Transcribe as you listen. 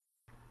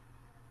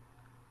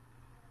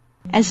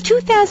As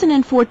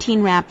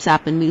 2014 wraps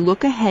up and we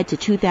look ahead to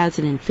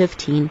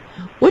 2015,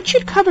 what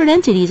should covered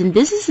entities and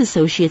business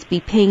associates be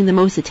paying the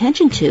most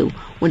attention to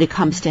when it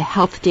comes to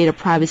health data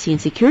privacy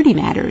and security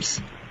matters?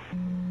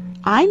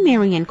 I'm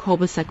Marianne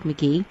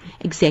Kolbasuk-McGee,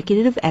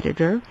 Executive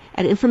Editor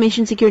at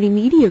Information Security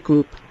Media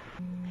Group.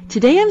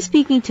 Today I'm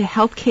speaking to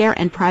healthcare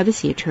and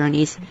privacy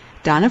attorneys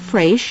Donna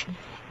Fraisch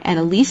and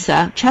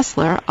Elisa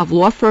Chesler of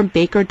law firm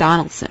Baker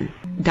Donaldson.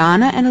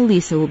 Donna and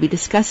Elisa will be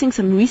discussing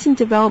some recent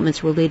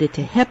developments related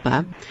to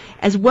HIPAA,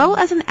 as well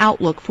as an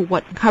outlook for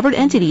what covered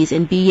entities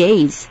and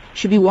BAs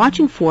should be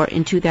watching for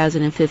in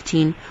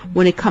 2015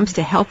 when it comes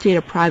to health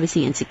data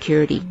privacy and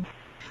security.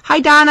 Hi,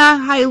 Donna.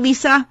 Hi,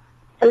 Elisa.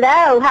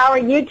 Hello. How are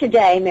you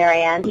today,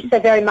 Marianne? Thank you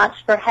so very much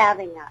for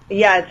having us.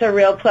 Yeah, it's a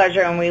real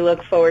pleasure, and we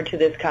look forward to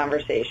this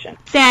conversation.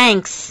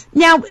 Thanks.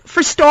 Now,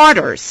 for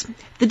starters,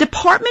 the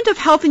Department of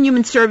Health and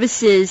Human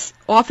Services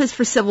Office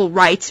for Civil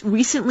Rights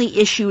recently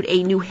issued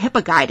a new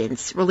HIPAA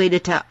guidance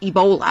related to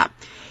Ebola.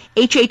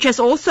 HHS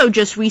also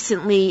just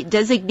recently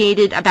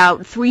designated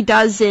about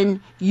 36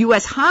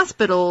 U.S.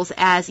 hospitals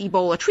as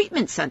Ebola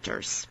treatment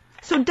centers.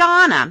 So,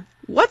 Donna,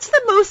 what's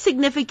the most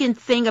significant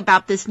thing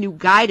about this new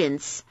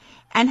guidance?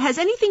 And has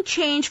anything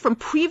changed from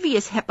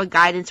previous HIPAA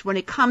guidance when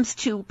it comes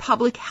to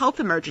public health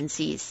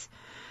emergencies?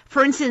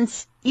 For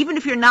instance, even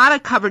if you're not a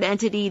covered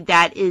entity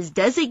that is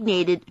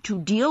designated to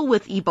deal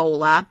with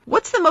Ebola,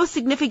 what's the most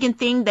significant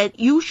thing that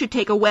you should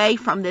take away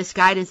from this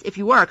guidance if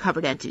you are a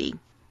covered entity?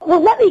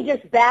 Well, let me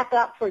just back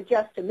up for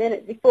just a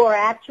minute before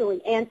I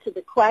actually answer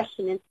the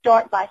question and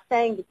start by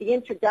saying that the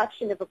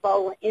introduction of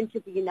Ebola into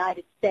the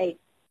United States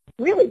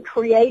really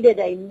created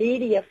a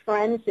media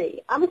frenzy.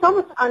 It was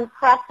almost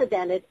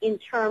unprecedented in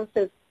terms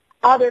of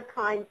other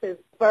kinds of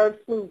bird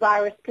flu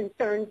virus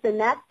concerns and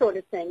that sort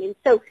of thing. And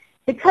so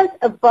because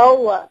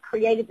Ebola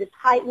created this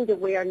heightened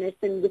awareness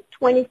and with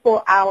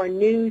 24-hour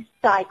news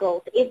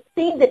cycles, it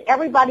seemed that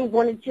everybody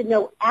wanted to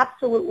know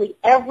absolutely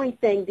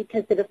everything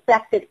because it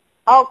affected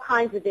all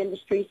kinds of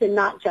industries and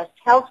not just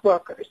health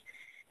workers.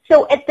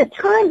 So at the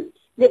time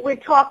that we're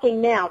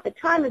talking now, at the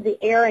time of the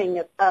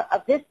airing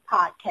of this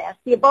podcast,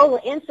 the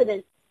Ebola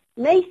incident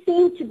may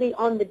seem to be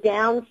on the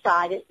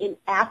downside. In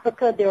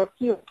Africa, there are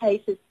fewer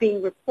cases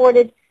being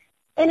reported,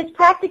 and it's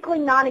practically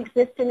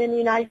non-existent in the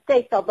United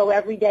States, although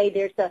every day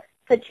there's a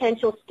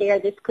potential scare.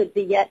 This could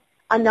be yet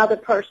another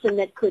person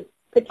that could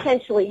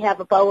potentially have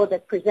Ebola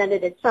that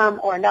presented at some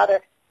or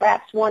another,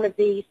 perhaps one of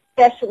these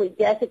specially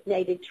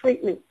designated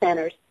treatment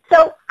centers.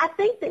 So I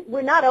think that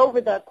we're not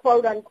over the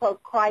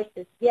quote-unquote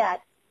crisis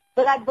yet,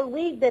 but I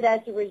believe that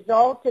as a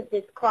result of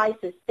this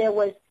crisis, there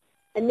was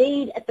a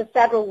need at the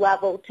federal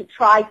level to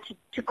try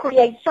to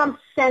create some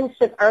sense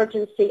of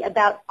urgency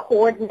about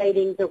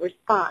coordinating the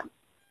response.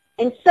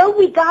 And so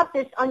we got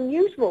this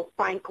unusual,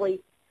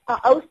 frankly,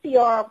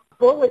 OCR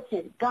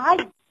bulletin,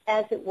 guidance,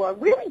 as it were.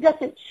 Really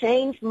doesn't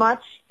change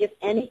much, if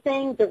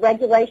anything. The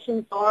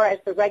regulations are as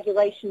the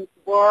regulations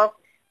were.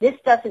 This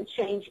doesn't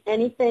change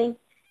anything.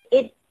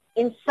 It,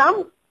 in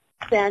some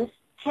sense,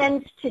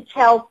 tends to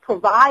tell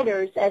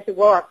providers, as it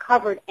were,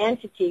 covered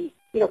entities,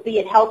 be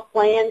it health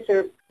plans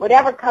or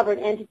whatever covered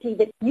entity,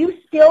 that you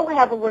still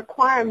have a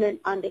requirement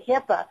under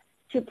HIPAA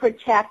to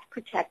protect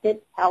protected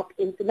health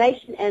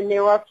information, and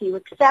there are a few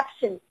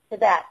exceptions to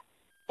that.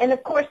 And,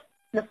 of course,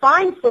 the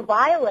fines for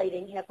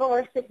violating HIPAA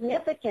are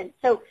significant.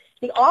 So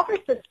the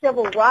Office of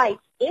Civil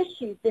Rights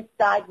issued this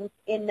guidance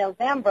in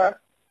November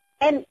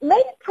and made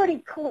it pretty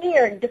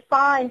clear and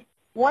defined,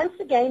 once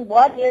again,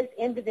 what is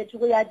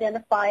individually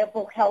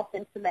identifiable health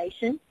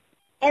information,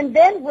 and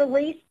then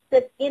released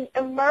that in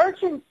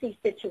emergency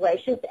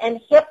situations, and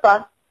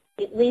HIPAA,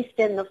 at least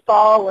in the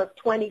fall of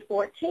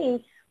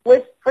 2014,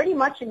 was pretty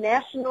much a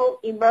national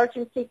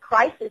emergency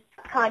crisis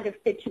kind of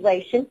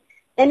situation.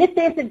 And if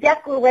there's a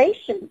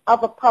declaration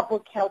of a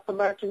public health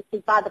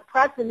emergency by the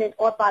president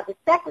or by the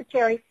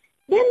secretary,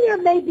 then there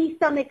may be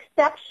some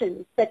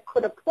exceptions that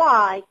could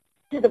apply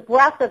to the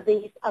breadth of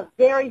these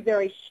very,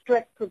 very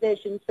strict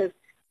provisions of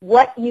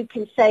what you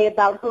can say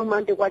about whom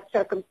under what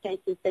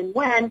circumstances and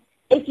when,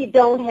 if you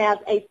don't have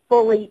a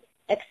fully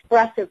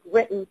expressive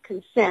written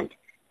consent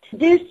to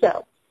do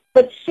so.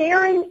 But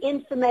sharing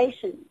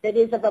information that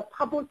is of a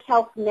public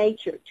health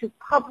nature to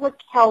public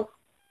health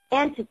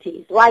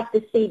entities like the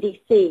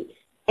CDC,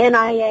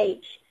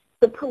 NIH,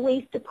 the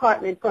police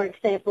department, for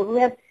example, who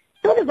have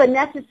sort of a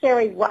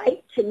necessary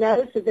right to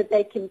know so that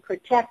they can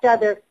protect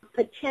other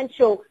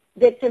potential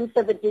victims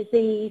of a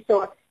disease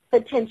or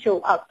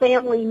potential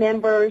family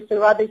members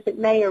or others that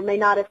may or may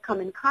not have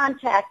come in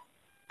contact.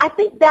 I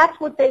think that's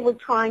what they were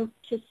trying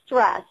to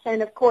stress.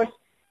 And, of course,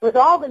 with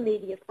all the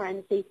media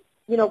frenzy,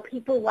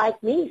 people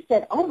like me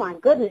said, oh, my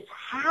goodness,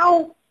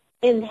 how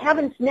in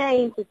heaven's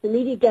name is the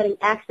media getting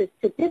access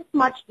to this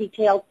much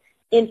detailed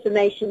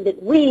information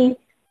that we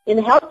in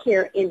the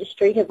healthcare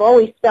industry have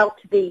always felt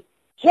to be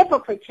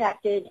HIPAA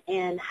protected,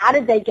 and how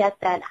did they get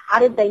that? How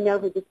did they know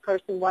who this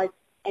person was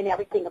and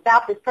everything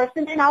about this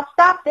person? And I'll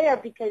stop there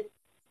because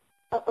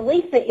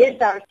Elisa is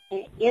our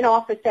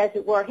in-office, as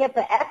it were,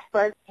 HIPAA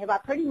expert. Have I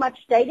pretty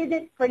much stated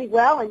it pretty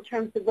well in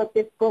terms of what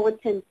this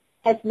bulletin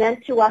has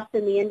meant to us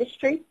in the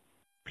industry?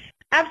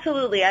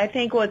 Absolutely. I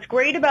think what's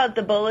great about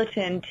the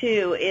bulletin,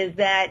 too, is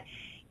that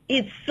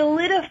it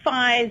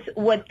solidifies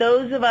what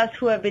those of us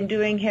who have been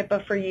doing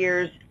HIPAA for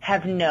years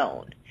have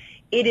known.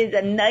 It is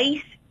a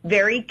nice,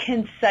 very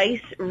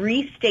concise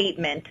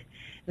restatement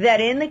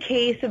that in the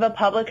case of a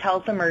public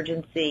health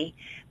emergency,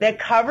 that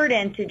covered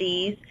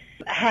entities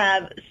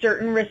have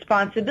certain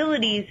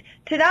responsibilities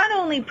to not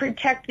only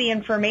protect the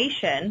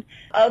information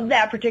of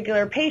that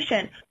particular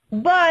patient,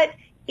 but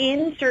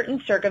in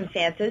certain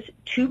circumstances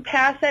to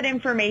pass that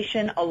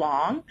information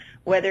along,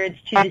 whether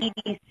it's to the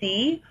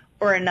CDC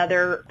or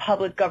another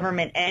public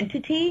government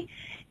entity,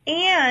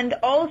 and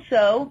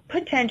also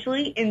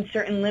potentially in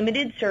certain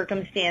limited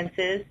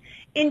circumstances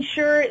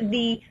ensure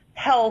the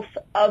health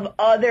of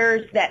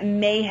others that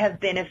may have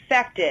been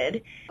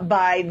affected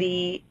by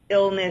the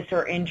illness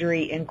or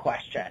injury in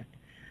question.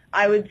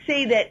 I would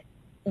say that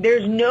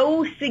there's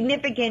no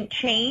significant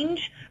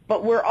change,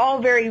 but we're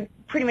all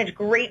pretty much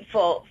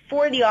grateful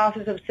for the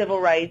Office of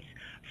Civil Rights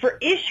for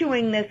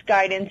issuing this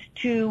guidance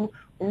to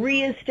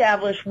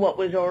reestablish what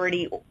was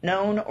already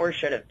known or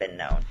should have been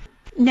known.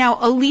 Now,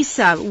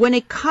 Elisa, when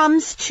it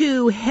comes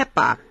to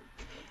HIPAA,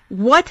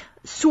 what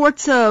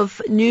sorts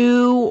of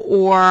new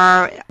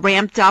or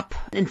ramped up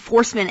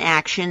enforcement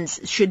actions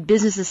should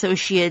business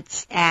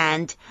associates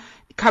and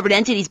covered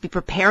entities be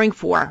preparing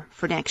for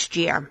next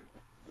year?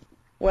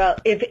 Well,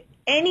 if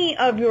any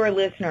of your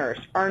listeners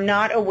are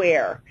not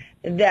aware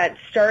that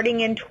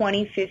starting in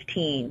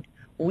 2015,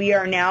 we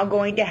are now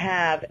going to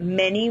have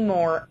many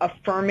more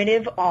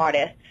affirmative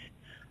audits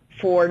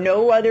for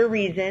no other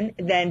reason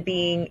than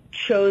being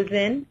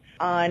chosen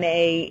on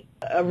a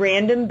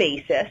random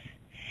basis.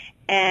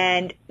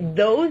 And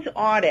those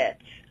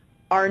audits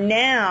are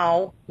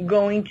now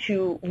going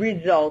to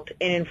result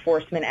in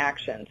enforcement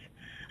actions.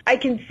 I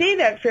can say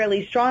that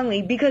fairly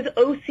strongly because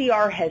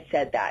OCR has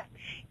said that.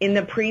 In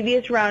the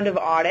previous round of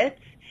audits,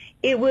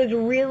 it was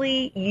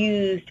really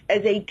used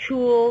as a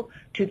tool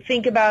to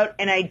think about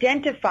and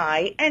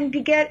identify and to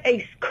get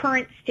a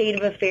current state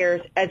of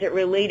affairs as it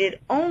related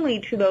only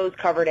to those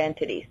covered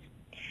entities.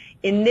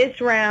 In this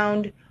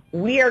round,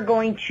 we are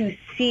going to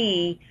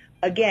see,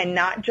 again,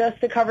 not just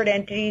the covered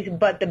entities,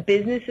 but the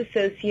business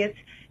associates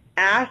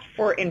ask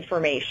for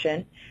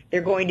information.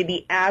 They're going to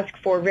be asked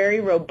for very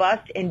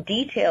robust and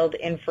detailed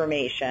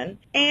information,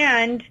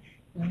 and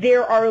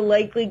there are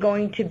likely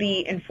going to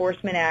be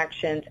enforcement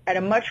actions at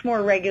a much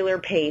more regular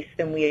pace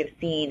than we have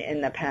seen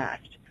in the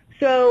past.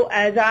 So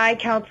as I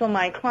counsel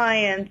my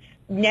clients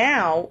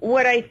now,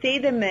 what I say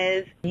to them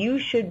is you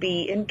should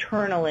be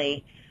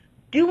internally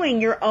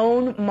doing your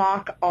own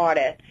mock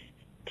audits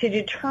to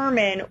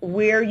determine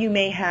where you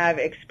may have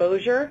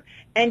exposure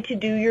and to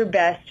do your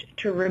best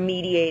to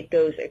remediate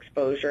those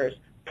exposures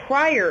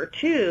prior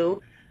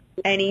to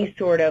any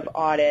sort of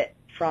audit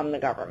from the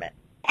government.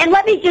 And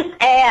let me just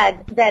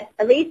add that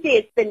Alicia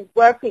has been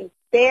working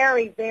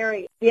very,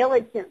 very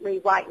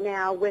diligently right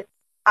now with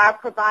our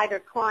provider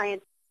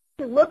clients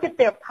to look at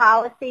their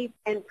policies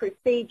and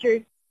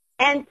procedures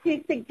and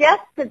to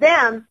suggest to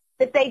them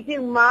that they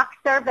do mock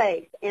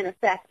surveys, in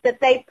effect, that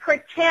they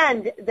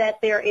pretend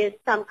that there is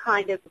some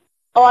kind of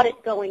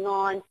audit going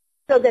on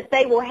so that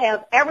they will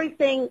have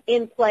everything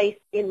in place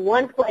in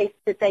one place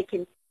that they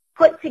can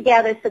put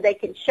together so they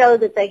can show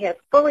that they have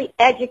fully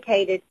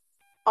educated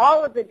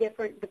all of the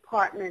different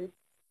departments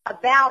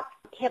about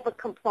HIPAA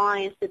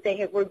compliance, that they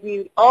have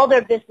reviewed all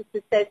their business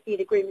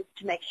associate agreements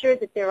to make sure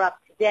that they're up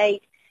to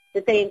date,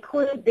 that they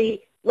include the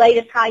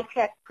latest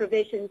high-tech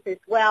provisions as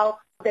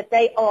well, that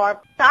they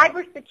are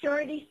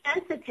cybersecurity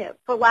sensitive,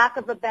 for lack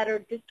of a better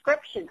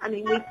description. I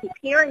mean, we keep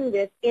hearing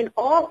this in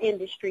all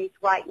industries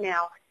right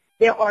now.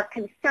 There are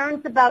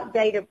concerns about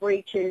data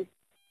breaches.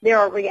 There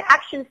are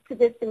reactions to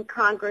this in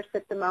Congress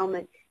at the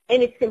moment,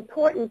 and it's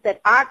important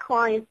that our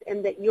clients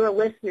and that your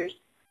listeners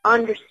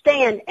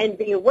understand and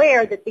be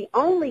aware that the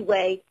only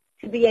way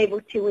to be able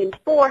to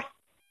enforce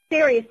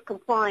serious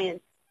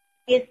compliance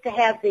is to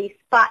have these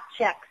spot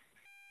checks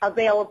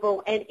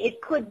available, and it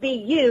could be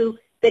you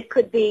that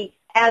could be,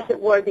 as it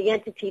were, the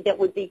entity that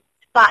would be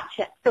spot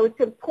checked. So it's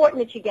important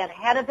that you get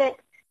ahead of it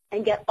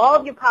and get all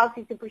of your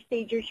policies and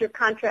procedures, your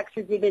contracts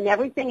reviewed, and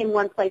everything in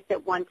one place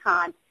at one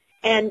time,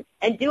 and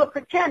do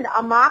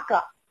a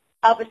mock-up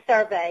of a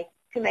survey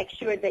to make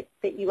sure that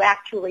you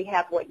actually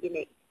have what you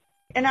need.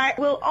 And I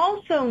will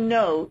also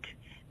note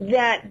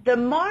that the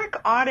mock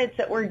audits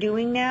that we're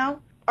doing now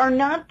are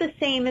not the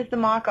same as the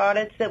mock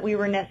audits that we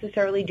were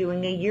necessarily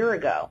doing a year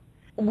ago.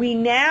 We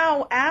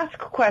now ask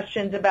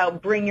questions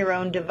about bring your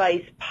own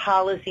device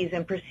policies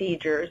and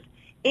procedures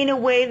in a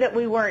way that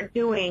we weren't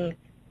doing,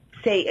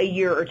 say, a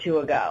year or two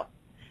ago.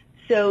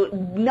 So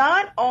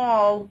not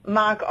all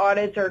mock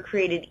audits are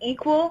created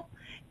equal,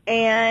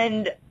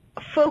 and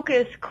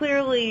focus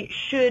clearly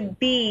should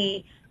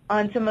be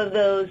on some of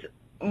those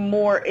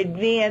more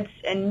advanced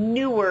and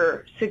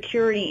newer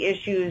security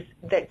issues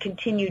that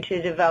continue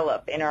to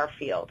develop in our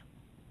field.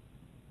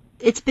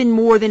 It's been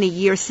more than a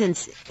year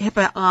since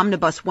HIPAA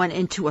Omnibus went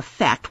into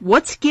effect.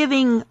 What's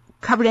giving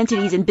covered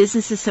entities and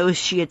business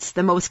associates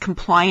the most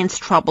compliance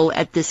trouble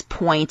at this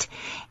point?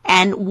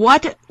 And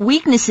what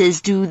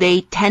weaknesses do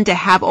they tend to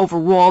have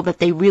overall that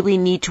they really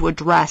need to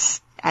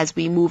address as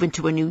we move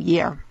into a new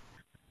year?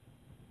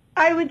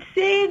 I would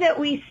say that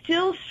we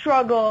still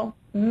struggle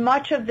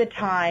much of the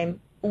time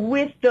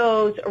with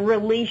those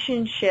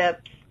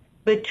relationships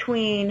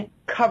between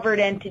covered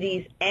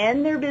entities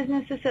and their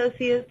business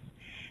associates,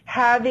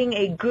 having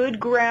a good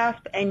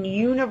grasp and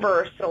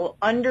universal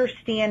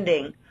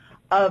understanding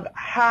of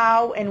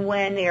how and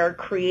when they are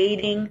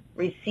creating,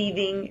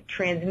 receiving,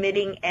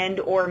 transmitting, and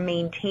or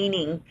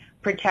maintaining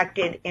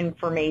protected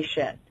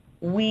information.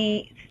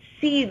 We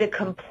see the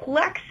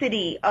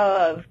complexity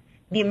of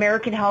the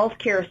American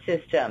healthcare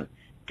system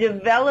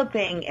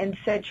developing in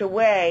such a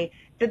way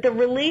that the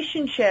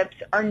relationships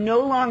are no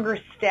longer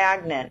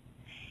stagnant.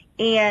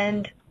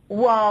 And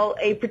while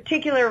a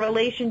particular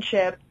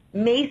relationship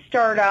may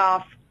start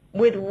off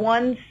with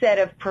one set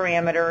of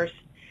parameters,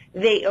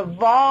 they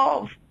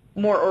evolve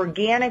more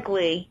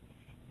organically,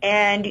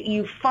 and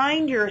you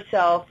find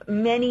yourself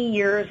many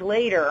years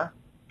later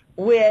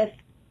with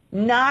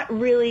not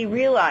really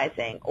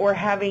realizing or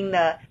having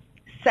the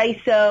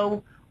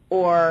CISO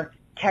or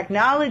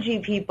technology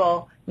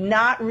people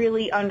not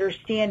really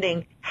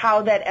understanding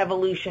how that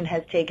evolution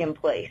has taken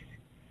place.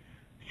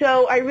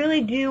 So I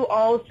really do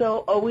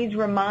also always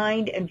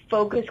remind and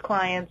focus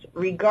clients,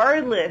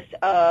 regardless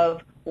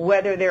of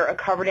whether they're a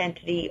covered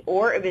entity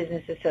or a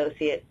business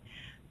associate,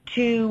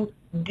 to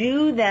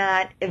do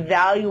that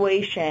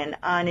evaluation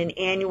on an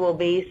annual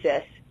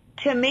basis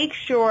to make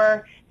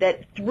sure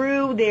that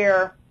through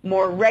their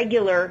more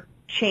regular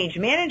change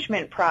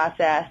management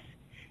process,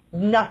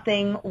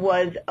 nothing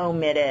was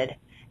omitted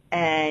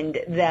and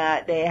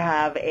that they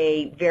have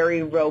a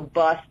very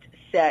robust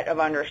set of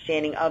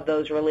understanding of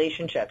those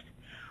relationships.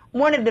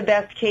 One of the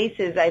best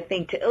cases, I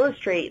think, to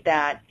illustrate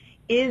that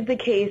is the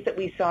case that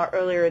we saw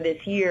earlier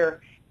this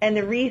year and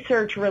the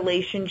research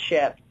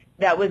relationship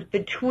that was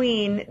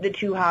between the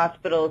two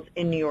hospitals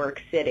in New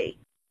York City.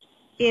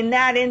 In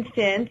that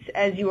instance,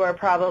 as you are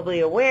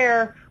probably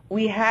aware,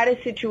 we had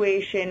a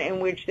situation in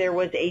which there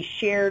was a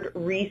shared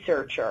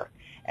researcher.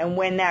 And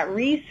when that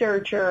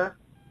researcher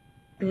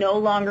no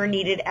longer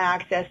needed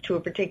access to a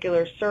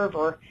particular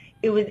server,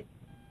 it was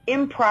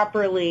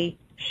improperly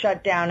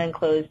shut down and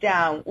closed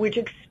down, which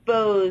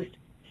exposed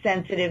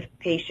sensitive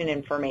patient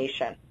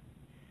information.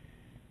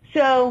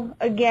 So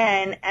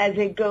again, as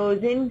it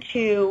goes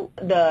into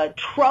the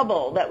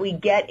trouble that we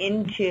get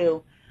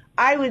into,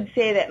 I would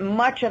say that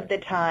much of the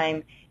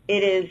time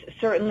it is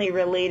certainly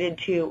related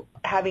to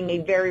having a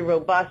very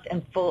robust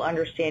and full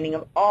understanding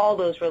of all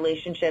those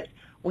relationships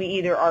we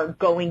either are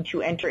going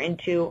to enter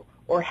into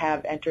or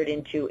have entered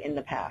into in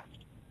the past.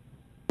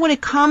 When it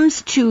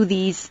comes to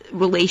these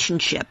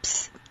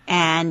relationships,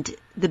 and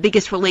the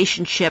biggest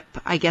relationship,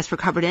 I guess, for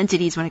covered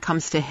entities when it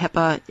comes to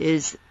HIPAA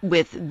is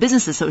with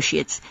business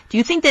associates, do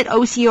you think that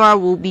OCR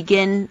will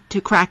begin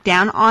to crack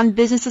down on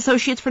business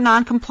associates for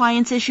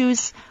non-compliance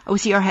issues?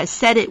 OCR has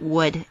said it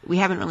would. We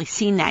haven't really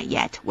seen that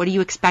yet. What do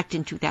you expect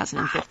in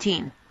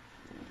 2015?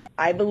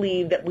 I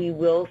believe that we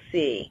will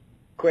see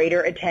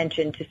greater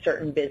attention to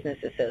certain business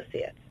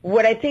associates.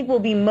 What I think will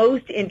be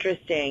most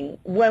interesting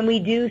when we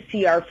do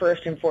see our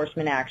first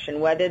enforcement action,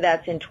 whether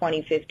that's in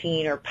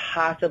 2015 or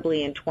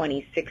possibly in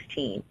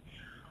 2016,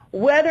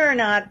 whether or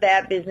not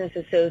that business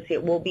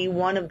associate will be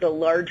one of the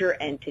larger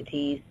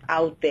entities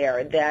out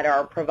there that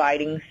are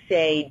providing,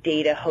 say,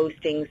 data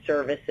hosting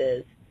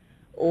services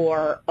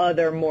or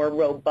other more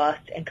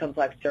robust and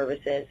complex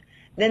services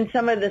than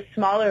some of the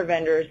smaller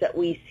vendors that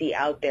we see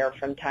out there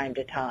from time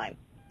to time.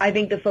 I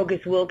think the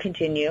focus will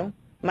continue.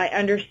 My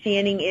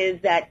understanding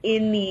is that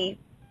in the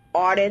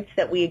audits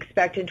that we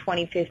expect in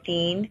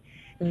 2015,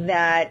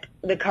 that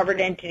the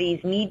covered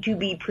entities need to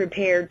be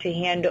prepared to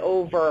hand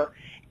over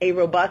a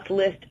robust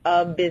list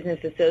of business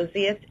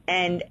associates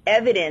and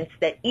evidence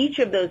that each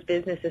of those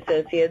business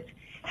associates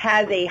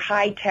has a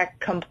high-tech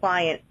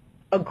compliant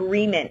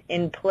agreement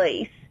in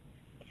place,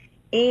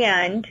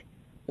 and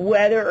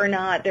whether or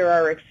not there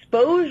are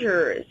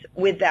exposures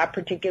with that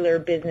particular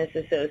business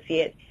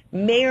associate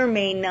may or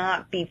may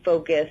not be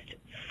focused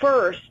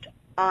first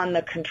on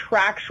the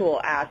contractual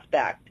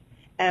aspect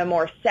and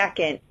more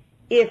second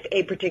if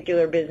a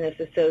particular business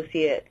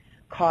associate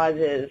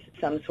causes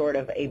some sort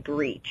of a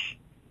breach.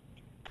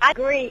 I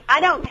agree.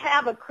 I don't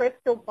have a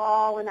crystal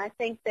ball, and I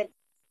think that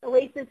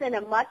Elise is in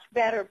a much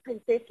better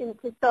position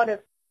to sort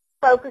of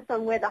focus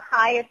on where the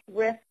highest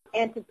risk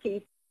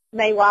entities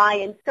may lie,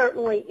 and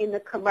certainly in the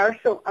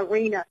commercial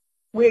arena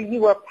where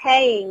you are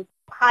paying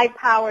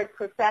high-powered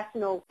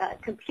professional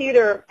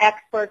computer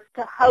experts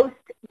to host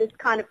this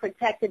kind of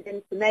protected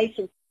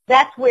information.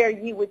 That's where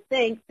you would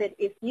think that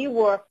if you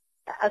were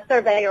a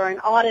surveyor or an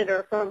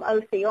auditor from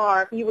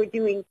OCR, if you were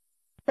doing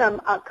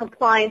some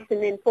compliance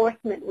and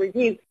enforcement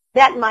review,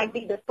 that might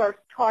be the first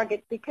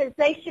target because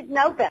they should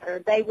know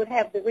better. They would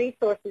have the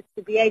resources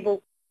to be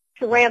able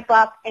to ramp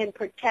up and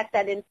protect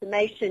that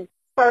information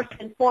first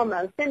and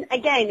foremost. And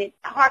again, it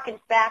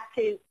harkens back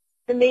to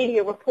the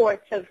media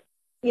reports of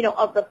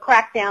of the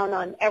crackdown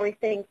on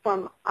everything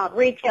from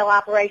retail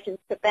operations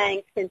to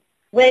banks, and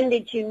when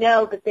did you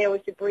know that there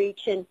was a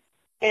breach, and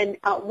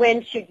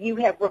when should you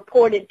have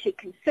reported to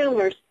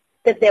consumers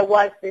that there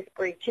was this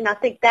breach? And I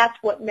think that's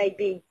what may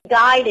be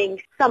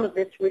guiding some of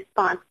this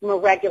response from a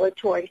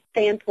regulatory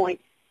standpoint.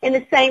 In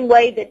the same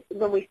way that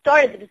when we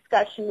started the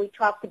discussion, we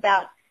talked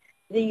about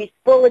these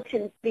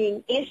bulletins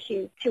being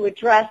issued to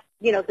address,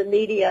 the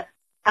media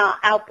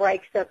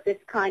outbreaks of this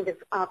kind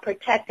of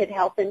protected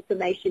health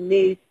information,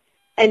 news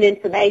and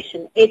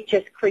information. It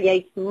just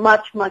creates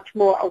much, much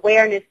more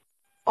awareness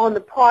on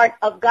the part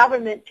of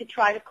government to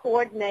try to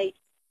coordinate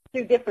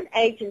through different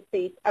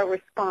agencies a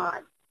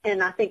response.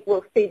 And I think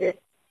we'll see this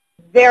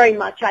very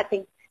much. I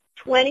think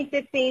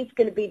 2015 is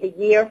going to be the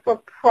year for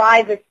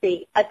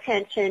privacy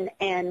attention,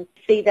 and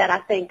see that, I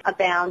think,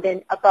 abound.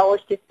 And Ebola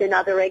is just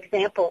another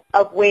example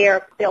of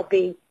where there'll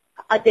be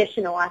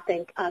additional, I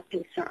think,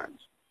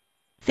 concerns.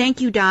 Thank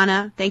you,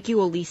 Donna. Thank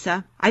you,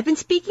 Elisa. I've been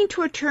speaking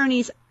to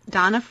attorneys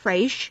Donna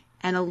Fraisch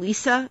and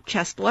Elisa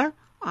Chesler.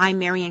 I'm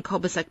Marianne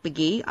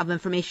Kolbasuk-McGee of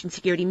Information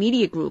Security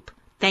Media Group.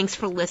 Thanks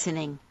for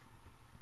listening.